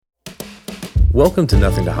Welcome to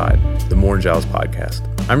Nothing to Hide, the Moore & Giles podcast.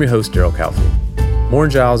 I'm your host, Daryl Calfee. Moore &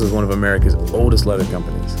 Giles is one of America's oldest leather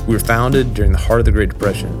companies. We were founded during the heart of the Great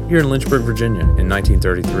Depression here in Lynchburg, Virginia in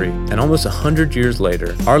 1933. And almost 100 years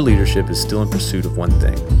later, our leadership is still in pursuit of one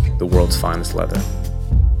thing, the world's finest leather.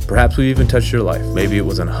 Perhaps we've even touched your life. Maybe it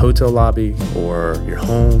was in a hotel lobby or your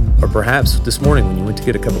home, or perhaps this morning when you went to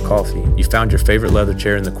get a cup of coffee, you found your favorite leather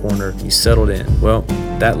chair in the corner, you settled in. Well,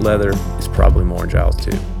 that leather is probably Moore & Giles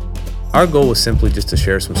too. Our goal is simply just to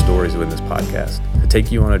share some stories within this podcast, to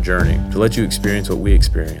take you on a journey, to let you experience what we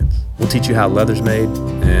experience. We'll teach you how leather's made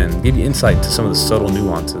and give you insight to some of the subtle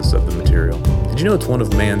nuances of the material. Did you know it's one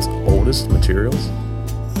of man's oldest materials?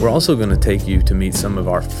 We're also going to take you to meet some of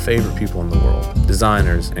our favorite people in the world,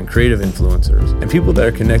 designers and creative influencers, and people that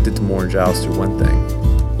are connected to Moore & Giles through one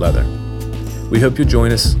thing, leather. We hope you'll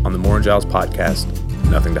join us on the Moore & Giles podcast,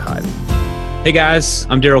 Nothing to Hide. Hey guys,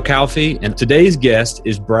 I'm Daryl Calfee, and today's guest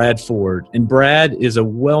is Brad Ford. And Brad is a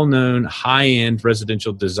well-known high-end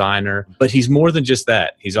residential designer, but he's more than just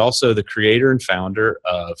that. He's also the creator and founder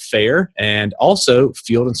of Fair and also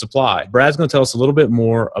Field & Supply. Brad's going to tell us a little bit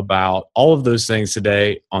more about all of those things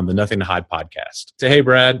today on the Nothing to Hide podcast. So hey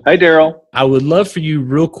Brad. Hi Daryl. I would love for you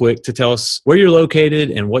real quick to tell us where you're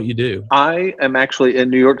located and what you do. I am actually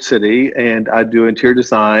in New York City and I do interior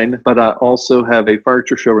design, but I also have a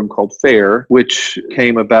furniture showroom called Fair, which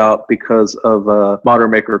came about because of a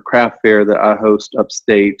modern maker craft fair that I host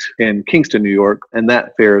upstate in Kingston, New York. And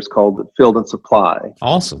that fair is called Field & Supply.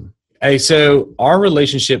 Awesome. Hey, so our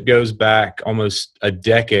relationship goes back almost a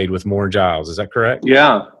decade with Moore & Giles. Is that correct?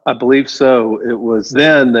 Yeah, I believe so. It was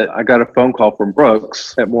then that I got a phone call from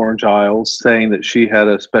Brooks at Moore & Giles saying that she had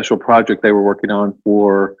a special project they were working on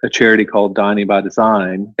for a charity called Dining by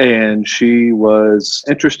Design. And she was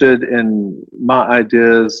interested in my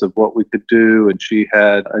ideas of what we could do. And she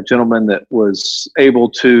had a gentleman that was able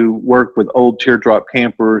to work with old teardrop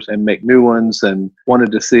campers and make new ones and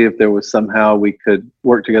wanted to see if there was somehow we could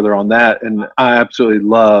work together on that. And I absolutely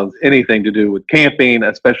love anything to do with camping,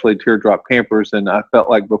 especially teardrop campers. And I felt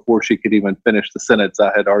like before she could even finish the sentence, I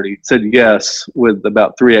had already said yes with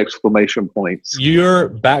about 3 exclamation points. Your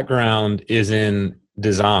background is in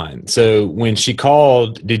design. So when she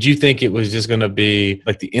called, did you think it was just going to be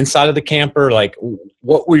like the inside of the camper? Like,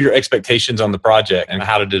 what were your expectations on the project and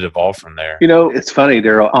how did it evolve from there? You know, it's funny,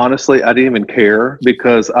 Daryl. Honestly, I didn't even care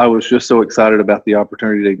because I was just so excited about the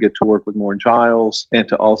opportunity to get to work with Moore & Giles and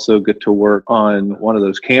to also get to work on one of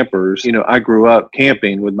those campers. You know, I grew up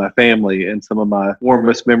camping with my family, and some of my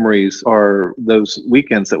warmest memories are those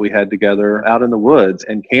weekends that we had together out in the woods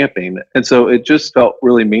and camping. And so it just felt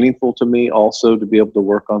really meaningful to me also to be able to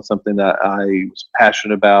work on something that I was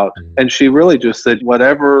passionate about. Mm-hmm. And she really just said,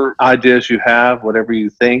 whatever ideas you have, whatever you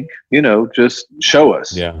think, you know, just show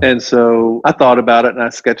us. Yeah. And so I thought about it and I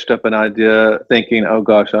sketched up an idea thinking, oh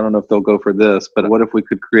gosh, I don't know if they'll go for this, but what if we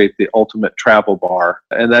could create the ultimate travel bar?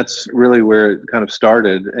 And that's really where it kind of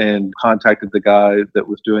started, and contacted the guy that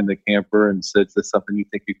was doing the camper and said, is this something you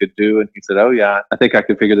think you could do? And he said, oh yeah, I think I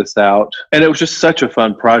could figure this out. And it was just such a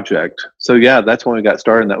fun project. So yeah, that's when we got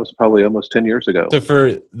started. And that was probably almost 10 years ago. So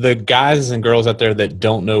for the guys and girls out there that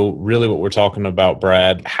don't know really what we're talking about,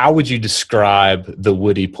 Brad, how would you describe the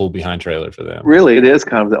Woody pull behind trailer for them? Really, it is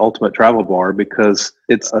kind of the ultimate travel bar because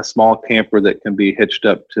it's a small camper that can be hitched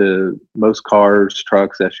up to most cars,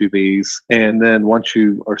 trucks, SUVs. And then once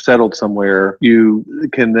you are settled somewhere, you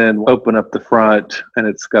can then open up the front and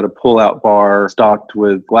it's got a pull-out bar stocked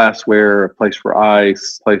with glassware, a place for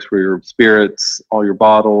ice, a place for your spirits, all your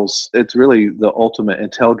bottles. It's really the ultimate in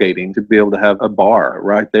tailgating to be able to have a bar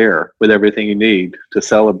right there with everything you need to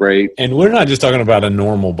celebrate. And we're not just talking about a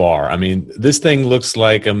normal bar. I mean, this thing looks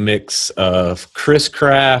like a mix of Chris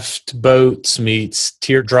Craft boats meets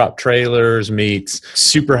teardrop trailers meets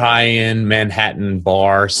super high-end Manhattan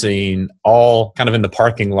bar scene, all kind of in the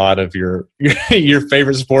parking lot of your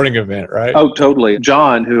favorite sporting event, right? Oh, totally.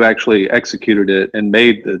 John, who actually executed it and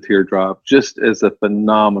made the teardrop, just is a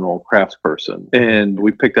phenomenal craftsperson. And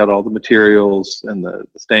we picked out all the materials and the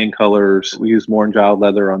stain colors. We used Moore & Giles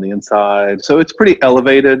leather on the inside. So it's pretty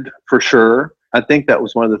elevated for sure. I think that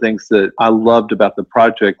was one of the things that I loved about the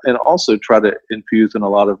project, and also try to infuse in a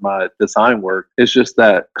lot of my design work, is just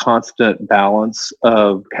that constant balance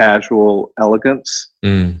of casual elegance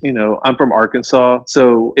I'm from Arkansas,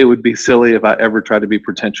 so it would be silly if I ever tried to be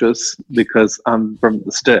pretentious because I'm from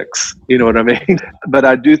the sticks. You know what I mean? But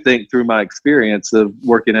I do think through my experience of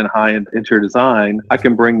working in high-end interior design, I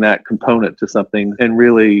can bring that component to something and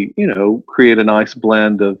really, create a nice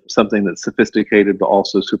blend of something that's sophisticated but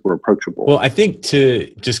also super approachable. Well, I think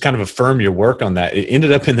to just kind of affirm your work on that, it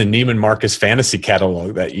ended up in the Neiman Marcus Fantasy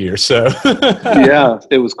Catalog that year. So yeah,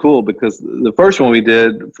 it was cool because the first one we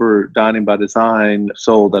did for Dining by Design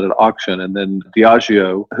sold at an auction, and then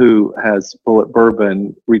Diageo, who has Bullet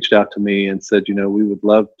Bourbon, reached out to me and said, we would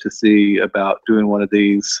love to see about doing one of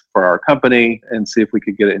these for our company and see if we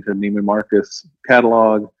could get it into the Neiman Marcus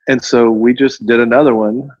catalog. And so we just did another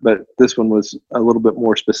one, but this one was a little bit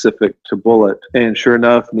more specific to Bullet. And sure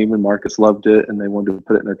enough, Neiman Marcus loved it and they wanted to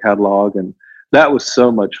put it in their catalog. And that was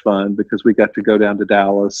so much fun because we got to go down to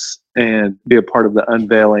Dallas and be a part of the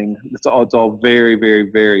unveiling. It's all very, very,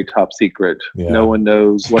 very top secret. Yeah. No one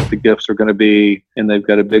knows what the gifts are going to be, and they've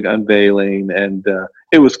got a big unveiling, and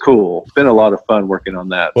it was cool. It's been a lot of fun working on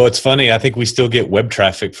that. Well, it's funny. I think we still get web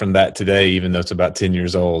traffic from that today, even though it's about 10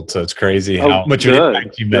 years old. So it's crazy how much of an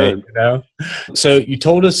impact you made. So you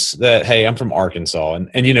told us that, hey, I'm from Arkansas,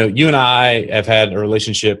 and you and I have had a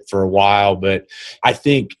relationship for a while, but I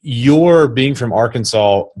think your being from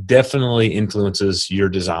Arkansas definitely influences your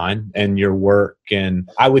design and your work. And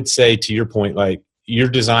I would say, to your point, like, your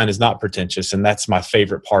design is not pretentious, and that's my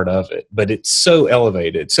favorite part of it, but it's so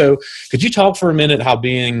elevated. So could you talk for a minute how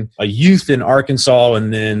being a youth in Arkansas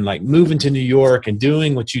and then like moving to New York and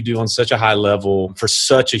doing what you do on such a high level for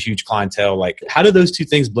such a huge clientele, like how do those two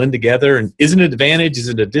things blend together? And is it an advantage? Is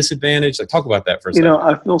it a disadvantage? Like, talk about that for a second.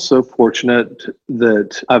 I feel so fortunate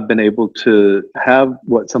that I've been able to have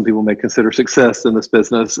what some people may consider success in this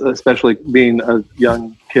business, especially being a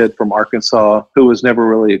young kid from Arkansas who was never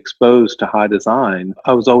really exposed to high design.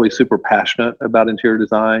 I was always super passionate about interior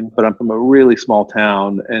design, but I'm from a really small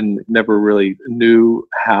town and never really knew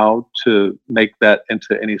how to make that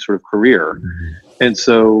into any sort of career. Mm-hmm. And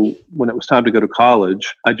so when it was time to go to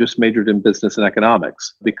college, I just majored in business and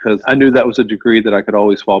economics because I knew that was a degree that I could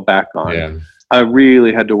always fall back on. Yeah. I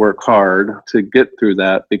really had to work hard to get through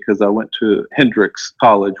that because I went to Hendrix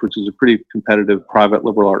College, which is a pretty competitive private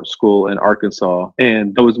liberal arts school in Arkansas.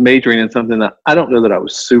 And I was majoring in something that I don't know that I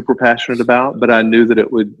was super passionate about, but I knew that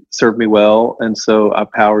it would serve me well. And so I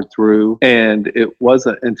powered through. And it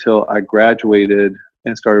wasn't until I graduated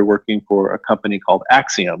and started working for a company called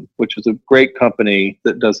Axiom, which is a great company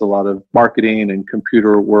that does a lot of marketing and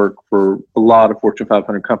computer work for a lot of Fortune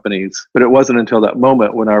 500 companies. But it wasn't until that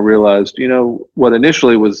moment when I realized, what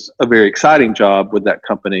initially was a very exciting job with that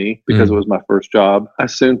company because it was my first job. I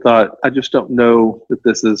soon thought, I just don't know that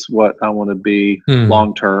this is what I want to be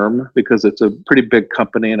long term because it's a pretty big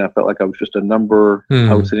company and I felt like I was just a number.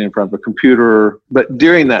 I was sitting in front of a computer. But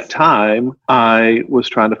during that time, I was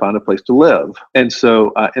trying to find a place to live. And so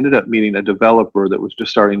I ended up meeting a developer that was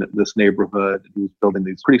just starting this neighborhood. He was building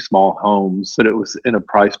these pretty small homes, but it was in a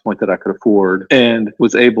price point that I could afford and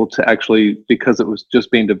was able to actually, because it was just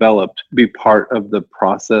being developed, be part of the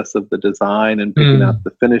process of the design and picking out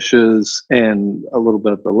the finishes and a little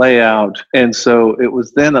bit of the layout. And so it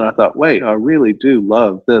was then that I thought, wait, I really do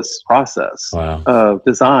love this process of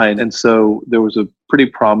design. And so there was a pretty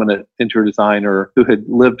prominent interior designer who had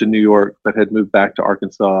lived in New York but had moved back to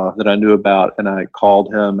Arkansas that I knew about. And I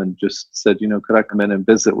called him and just said, could I come in and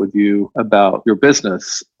visit with you about your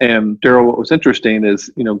business? And Daryl, what was interesting is,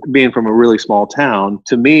 being from a really small town,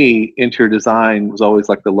 to me, interior design was always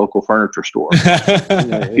like the local furniture store.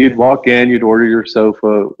 You'd walk in, you'd order your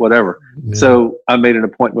sofa, whatever. Yeah. So I made an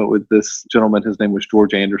appointment with this gentleman. His name was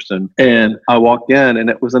George Anderson. And I walked in and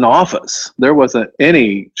it was an office. There wasn't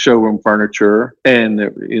any showroom furniture. And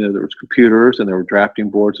there was computers and there were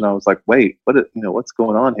drafting boards, and I was like, "Wait, what's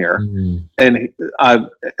going on here?" Mm-hmm. And I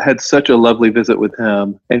had such a lovely visit with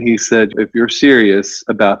him, and he said, "If you're serious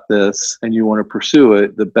about this and you want to pursue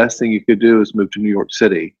it, the best thing you could do is move to New York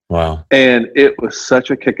City." Wow! And it was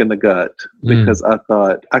such a kick in the gut because I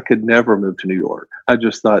thought I could never move to New York. I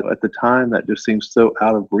just thought at the time that just seemed so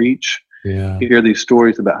out of reach. Yeah. You hear these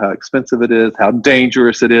stories about how expensive it is, how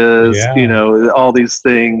dangerous it is, all these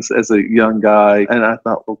things as a young guy. And I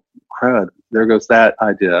thought, well, crud, there goes that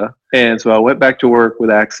idea. And so I went back to work with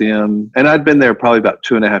Axiom, and I'd been there probably about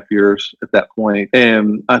 2.5 years at that point.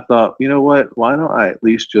 And I thought, you know what, why don't I at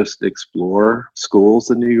least just explore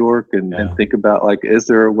schools in New York and think about, like, is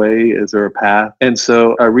there a way, is there a path? And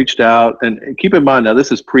so I reached out, and keep in mind, now this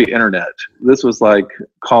is pre-internet. This was like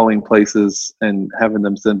calling places and having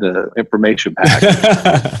them send an information pack.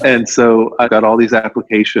 And so I got all these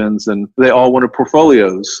applications, and they all wanted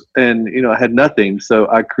portfolios. And, I had nothing. So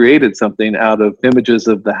I created something out of images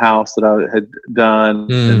of the house that I had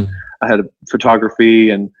done. And Mm. I had photography,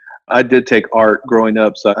 and I did take art growing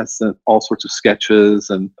up. So I sent all sorts of sketches,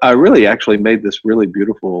 and I really actually made this really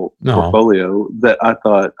beautiful No. portfolio that I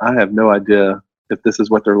thought, I have no idea if this is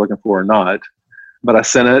what they're looking for or not. But I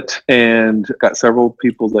sent it and got several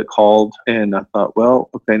people that called, and I thought,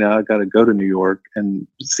 well, okay, now I got to go to New York and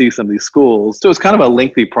see some of these schools. So it's kind of a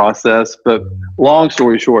lengthy process, but long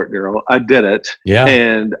story short, Daryl, I did it. Yeah.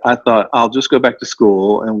 And I thought, I'll just go back to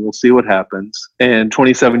school and we'll see what happens. And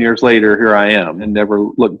 27 years later, here I am, and never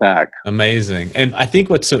looked back. Amazing. And I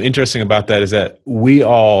think what's so interesting about that is that we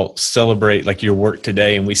all celebrate like your work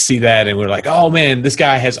today, and we see that and we're like, oh man, this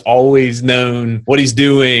guy has always known what he's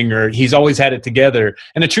doing, or he's always had it together.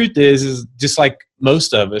 And the truth is just like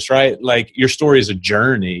most of us, right? Like your story is a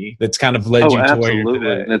journey that's kind of led you to where you're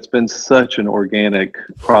today. And it's been such an organic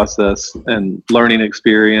process and learning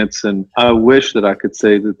experience. And I wish that I could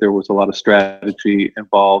say that there was a lot of strategy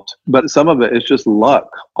involved, but some of it is just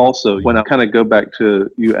luck. Also, when I kind of go back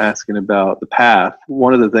to you asking about the path,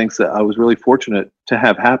 one of the things that I was really fortunate to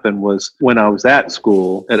have happen was when I was at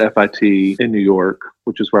school at FIT in New York,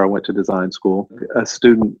 which is where I went to design school, a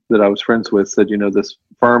student that I was friends with said, this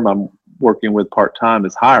firm I'm working with part-time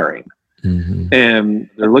is hiring. Mm-hmm. And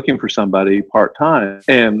they're looking for somebody part-time.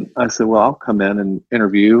 And I said, well, I'll come in and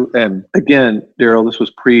interview. And again, Daryl, this was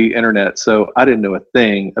pre-internet, so I didn't know a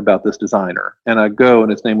thing about this designer. And I go,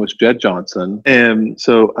 and his name was Jed Johnson. And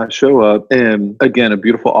so I show up, and again, a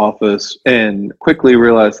beautiful office, and quickly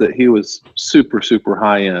realized that he was super, super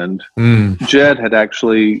high-end. Jed had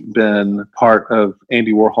actually been part of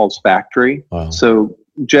Andy Warhol's factory. Wow. So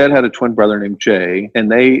Jed had a twin brother named Jay,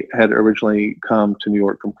 and they had originally come to New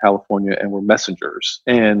York from California and were messengers.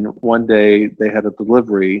 And one day they had a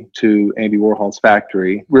delivery to Andy Warhol's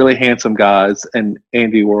factory, really handsome guys. And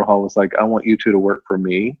Andy Warhol was like, I want you two to work for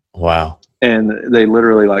me. Wow. And they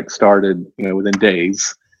literally started, within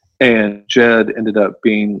days. And Jed ended up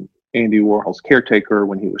being Andy Warhol's caretaker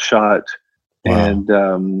when he was shot. Wow.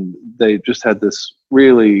 And they just had this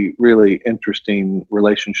really, really interesting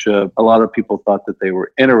relationship. A lot of people thought that they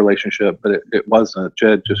were in a relationship, but it wasn't.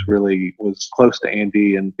 Jed just really was close to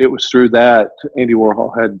Andy. And it was through that Andy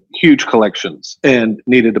Warhol had huge collections and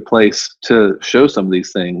needed a place to show some of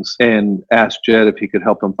these things, and asked Jed if he could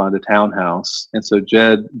help him find a townhouse. And so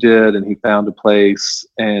Jed did, and he found a place.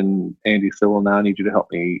 And Andy said, well, now I need you to help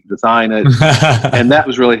me design it. And that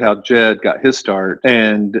was really how Jed got his start,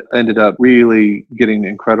 and ended up really getting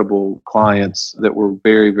incredible clients that were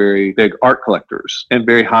very, very big art collectors and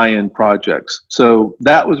very high-end projects. So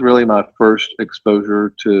that was really my first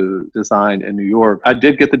exposure to design in New York. I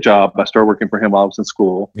did get the job. I started working for him while I was in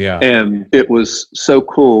school. Yeah. And it was so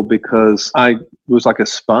cool because I was like a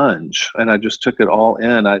sponge, and I just took it all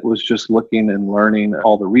in. I was just looking and learning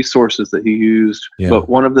all the resources that he used. Yeah. But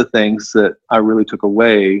one of the things that I really took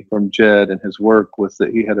away from Jed and his work was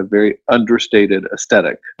that he had a very understated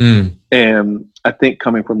aesthetic. And I think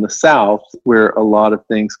coming from the South, where a lot of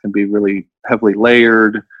things can be really heavily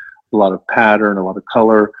layered, a lot of pattern, a lot of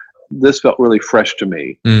color, this felt really fresh to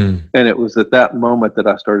me. And it was at that moment that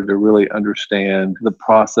I started to really understand the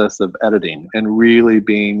process of editing and really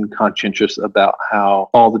being conscientious about how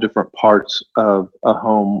all the different parts of a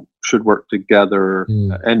home should work together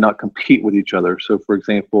and not compete with each other. So, for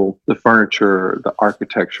example, the furniture, the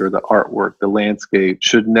architecture, the artwork, the landscape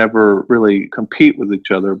should never really compete with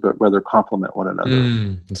each other, but rather complement one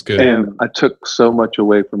another. That's good. And I took so much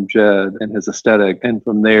away from Jed and his aesthetic, and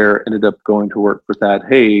from there ended up going to work for Thad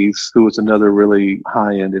Hayes, who was another really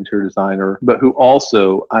high-end interior designer, but who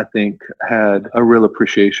also, I think, had a real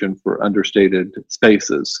appreciation for understated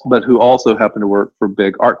spaces, but who also happened to work for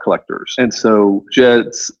big art collectors. And so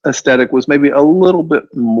Jed's aesthetic was maybe a little bit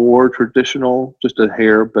more traditional, just a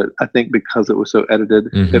hair, but I think because it was so edited,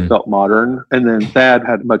 it felt modern. And then Thad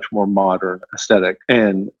had much more modern aesthetic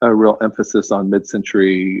and a real emphasis on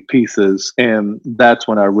mid-century pieces. And that's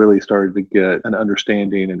when I really started to get an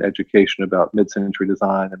understanding and education about mid-century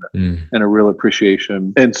design and a real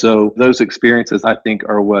appreciation. And so those experiences, I think,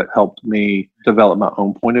 are what helped me develop my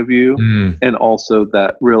own point of view, and also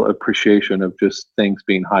that real appreciation of just things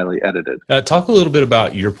being highly edited. Talk a little bit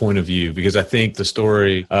about your point of view, because I think the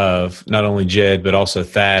story of not only Jed, but also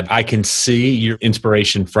Thad, I can see your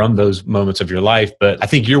inspiration from those moments of your life, but I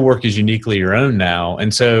think your work is uniquely your own now.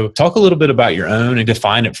 And so talk a little bit about your own and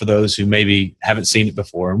define it for those who maybe haven't seen it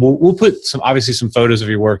before. And we'll put obviously some photos of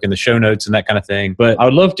your work in the show notes and that kind of thing, but I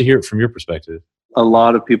would love to hear it from your perspective. A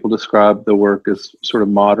lot of people describe the work as sort of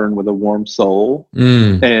modern with a warm soul.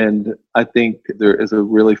 And I think there is a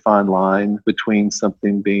really fine line between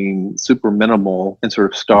something being super minimal and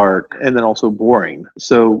sort of stark, and then also boring.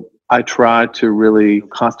 So I try to really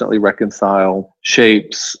constantly reconcile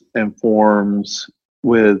shapes and forms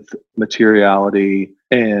with materiality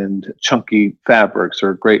and chunky fabrics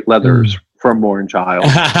or great leathers from Moore & Giles.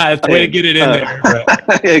 Way to get it in there.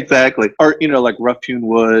 Right. Exactly. Or, like rough-hewn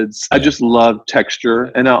woods. I just love texture.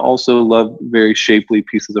 And I also love very shapely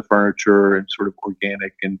pieces of furniture and sort of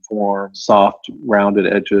organic in form, soft,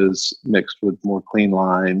 rounded edges mixed with more clean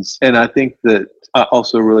lines. And I think that I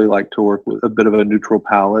also really like to work with a bit of a neutral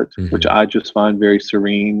palette, which I just find very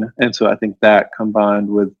serene. And so I think that combined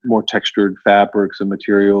with more textured fabrics and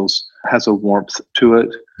materials has a warmth to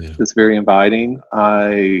it that's very inviting.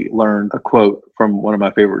 I learned a quote from one of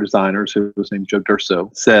my favorite designers, who was named Joe D'Urso,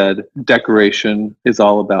 said, "Decoration is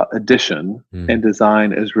all about addition and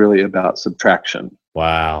design is really about subtraction."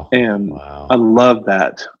 Wow. And I love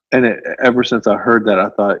that. And ever since I heard that, I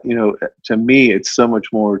thought, to me, it's so much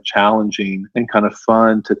more challenging and kind of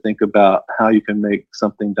fun to think about how you can make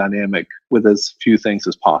something dynamic with as few things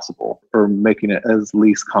as possible, or making it as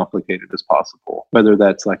least complicated as possible, whether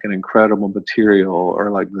that's like an incredible material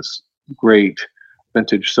or like this great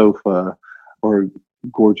vintage sofa or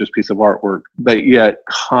gorgeous piece of artwork, but yet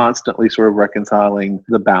constantly sort of reconciling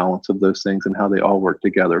the balance of those things and how they all work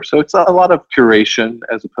together. So it's a lot of curation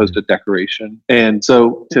as opposed to decoration. And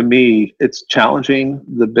so to me, it's challenging.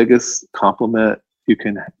 The biggest compliment you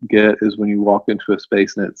can get is when you walk into a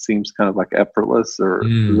space and it seems kind of like effortless, or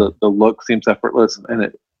the look seems effortless and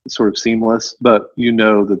it's sort of seamless, but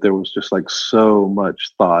that there was just like so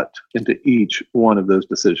much thought into each one of those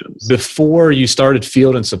decisions. Before you started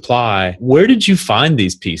Field and Supply, where did you find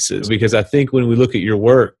these pieces? Because I think when we look at your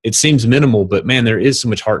work, it seems minimal, but man, there is so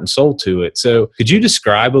much heart and soul to it. So could you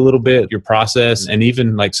describe a little bit your process and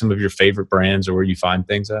even like some of your favorite brands or where you find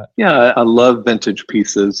things at? Yeah, I love vintage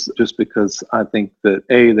pieces just because I think that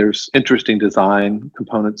there's interesting design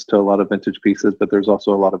components to a lot of vintage pieces, but there's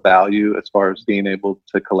also a lot of value as far as being able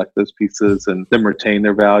to collect those pieces and them retain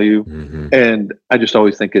their value. And I just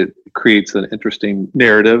always think it creates an interesting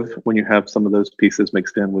narrative when you have some of those pieces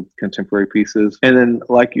mixed in with contemporary pieces. And then,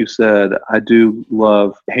 like you said, I do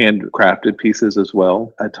love handcrafted pieces as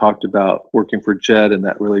well. I talked about working for Jed and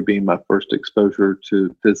that really being my first exposure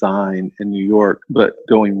to design in New York. But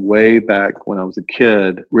going way back when I was a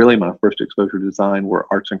kid, really my first exposure to design were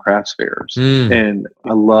arts and crafts fairs. And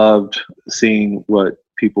I loved seeing what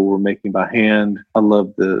people were making by hand. I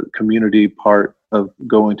love the community part of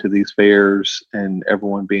going to these fairs and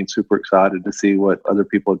everyone being super excited to see what other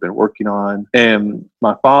people had been working on. And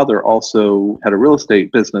my father also had a real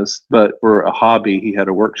estate business, but for a hobby, he had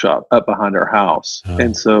a workshop up behind our house.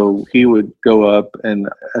 And so he would go up, and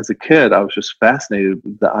as a kid, I was just fascinated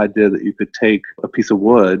with the idea that you could take a piece of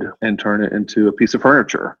wood and turn it into a piece of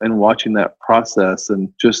furniture. And watching that process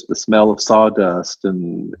and just the smell of sawdust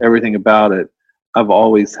and everything about it, I've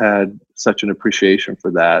always had such an appreciation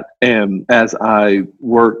for that. And as I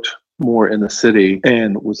worked more in the city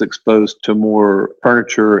and was exposed to more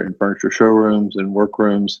furniture and furniture showrooms and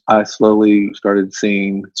workrooms, I slowly started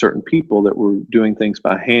seeing certain people that were doing things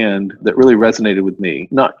by hand that really resonated with me,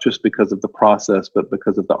 not just because of the process, but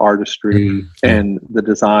because of the artistry and the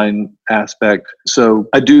design aspect. So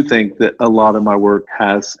I do think that a lot of my work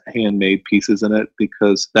has handmade pieces in it,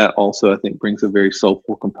 because that also, I think, brings a very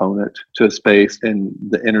soulful component to a space, and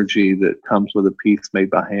the energy that comes with a piece made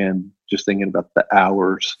by hand. Just thinking about the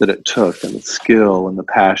hours that it took and the skill and the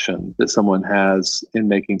passion that someone has in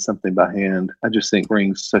making something by hand, I just think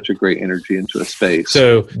brings such a great energy into a space.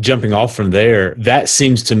 So jumping off from there, that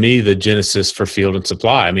seems to me the genesis for Field and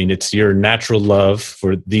Supply. I mean, it's your natural love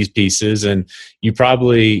for these pieces. And you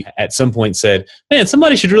probably at some point said, man,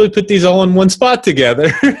 somebody should really put these all in one spot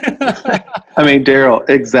together. I mean, Daryl,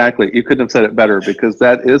 exactly. You couldn't have said it better, because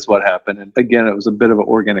that is what happened. And again, it was a bit of an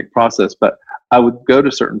organic process, but I would go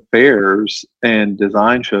to certain fairs and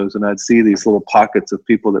design shows, and I'd see these little pockets of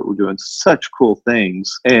people that were doing such cool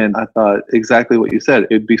things. And I thought exactly what you said.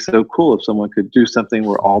 It'd be so cool if someone could do something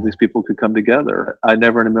where all these people could come together. I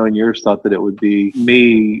never in a million years thought that it would be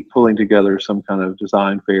me pulling together some kind of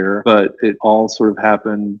design fair, but it all sort of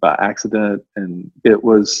happened by accident. And it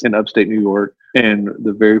was in upstate New York. And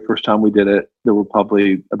the very first time we did it, there were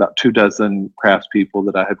probably about 24 craftspeople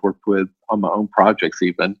that I had worked with on my own projects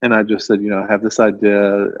even. And I just said, I have this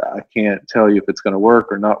idea. I can't tell you if it's going to work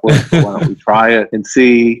or not work, but why don't we try it and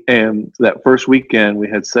see? And that first weekend, we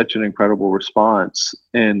had such an incredible response.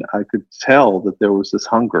 And I could tell that there was this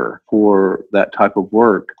hunger for that type of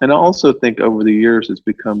work. And I also think over the years, it's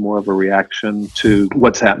become more of a reaction to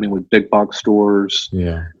what's happening with big box stores.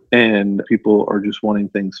 Yeah. and people are just wanting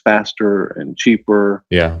things faster and cheaper.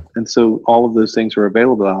 Yeah. And so all of those things are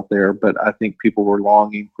available out there, but I think people were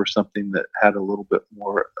longing for something that had a little bit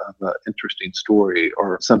more of an interesting story,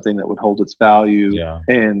 or something that would hold its value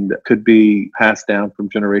and could be passed down from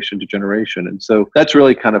generation to generation. And so that's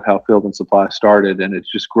really kind of how Field and Supply started, and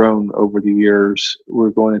it's just grown over the years. We're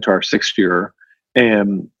going into our 6th year.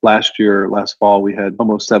 And last fall, we had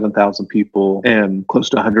almost 7,000 people and close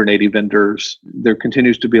to 180 vendors. There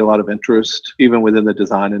continues to be a lot of interest, even within the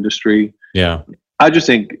design industry. Yeah. I just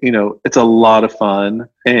think, it's a lot of fun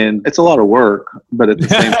and it's a lot of work, but at the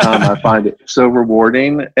same time, I find it so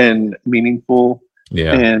rewarding and meaningful.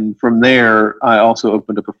 Yeah. And from there, I also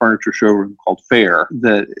opened up a furniture showroom called Fair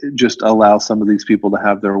that just allows some of these people to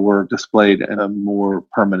have their work displayed in a more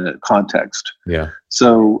permanent context. Yeah.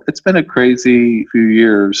 So it's been a crazy few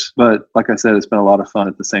years, but like I said, it's been a lot of fun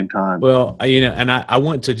at the same time. Well, and I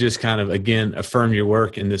want to just kind of, again, affirm your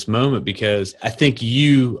work in this moment, because I think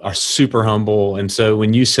you are super humble. And so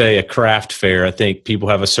when you say a craft fair, I think people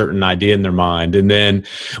have a certain idea in their mind. And then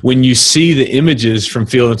when you see the images from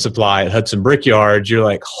Field and Supply at Hudson Brickyard, you're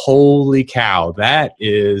like, holy cow, that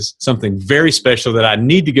is something very special that I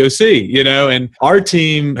need to go see, and our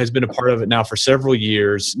team has been a part of it now for several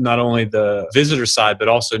years, not only the visitor side, but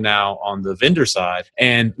also now on the vendor side.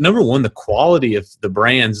 And number one, the quality of the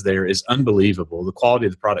brands there is unbelievable, the quality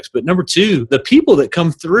of the products. But number two, the people that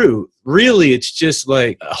come through, really, it's just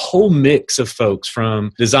like a whole mix of folks,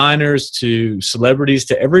 from designers to celebrities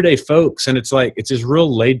to everyday folks. And it's like, it's this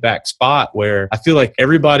real laid back spot where I feel like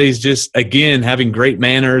everybody's just, again, having great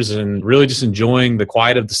manners and really just enjoying the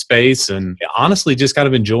quiet of the space, and honestly, just kind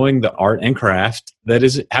of enjoying the art and craft that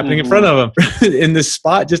is happening in front of them in this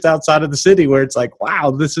spot just outside of the city, where it's like,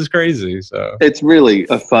 wow, this is crazy. So it's really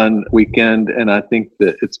a fun weekend. And I think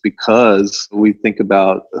that it's because we think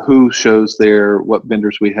about who shows there, what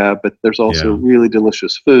vendors we have, but there's also really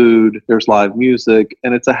delicious food, there's live music,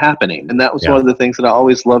 and it's a happening. And that was one of the things that I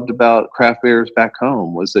always loved about craft fairs back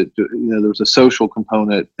home, was that, there was a social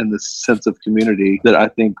component and this sense of community that I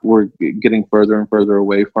think we're getting further and further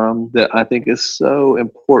away from, that I think is so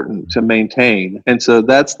important to maintain. And so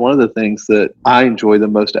that's one of the things that I enjoy the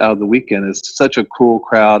most out of the weekend, is such a cool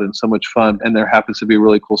crowd and so much fun. And there happens to be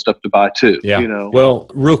really cool stuff to buy too. Yeah. Well,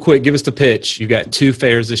 real quick, give us the pitch. You got 2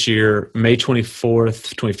 fairs this year, May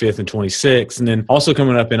 24th, 25th, and 26th, and then also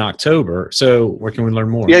coming up in October. So where can we learn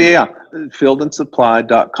more? Yeah.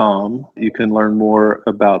 Fieldandsupply.com. You can learn more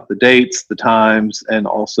about the dates, the times, and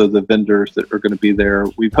also the vendors that are going to be there.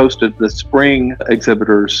 We've hosted the spring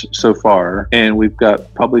exhibitors so far, and we've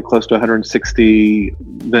got probably close to 160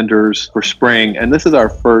 vendors for spring. And this is our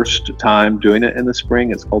first time doing it in the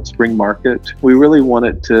spring. It's called Spring Market. We really want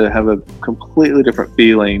it to have a completely different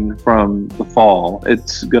feeling from the fall.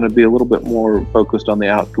 It's going to be a little bit more focused on the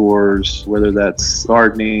outdoors, whether that's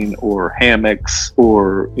gardening or hammocks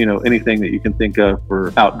or, anything that you can think of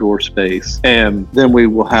for outdoor space. And then we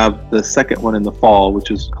will have the second one in the fall, which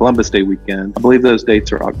is Columbus Day weekend. I believe those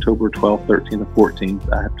dates are October 12th, 13th, and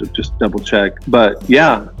 14th. I have to just double check. But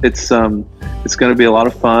yeah, it's going to be a lot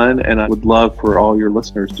of fun, and I would love for all your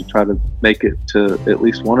listeners to try to make it to at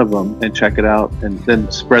least one of them and check it out, and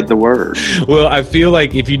then spread the word. Well, I feel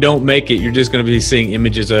like if you don't make it, you're just going to be seeing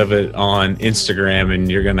images of it on Instagram, and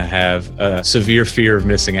you're going to have a severe fear of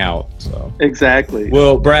missing out. So exactly.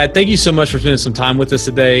 Well, Brad, thank you so much for spending some time with us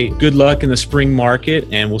today. Good luck in the spring market,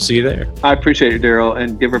 and we'll see you there. I appreciate it, Daryl,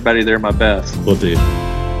 and give everybody there my best. Will do.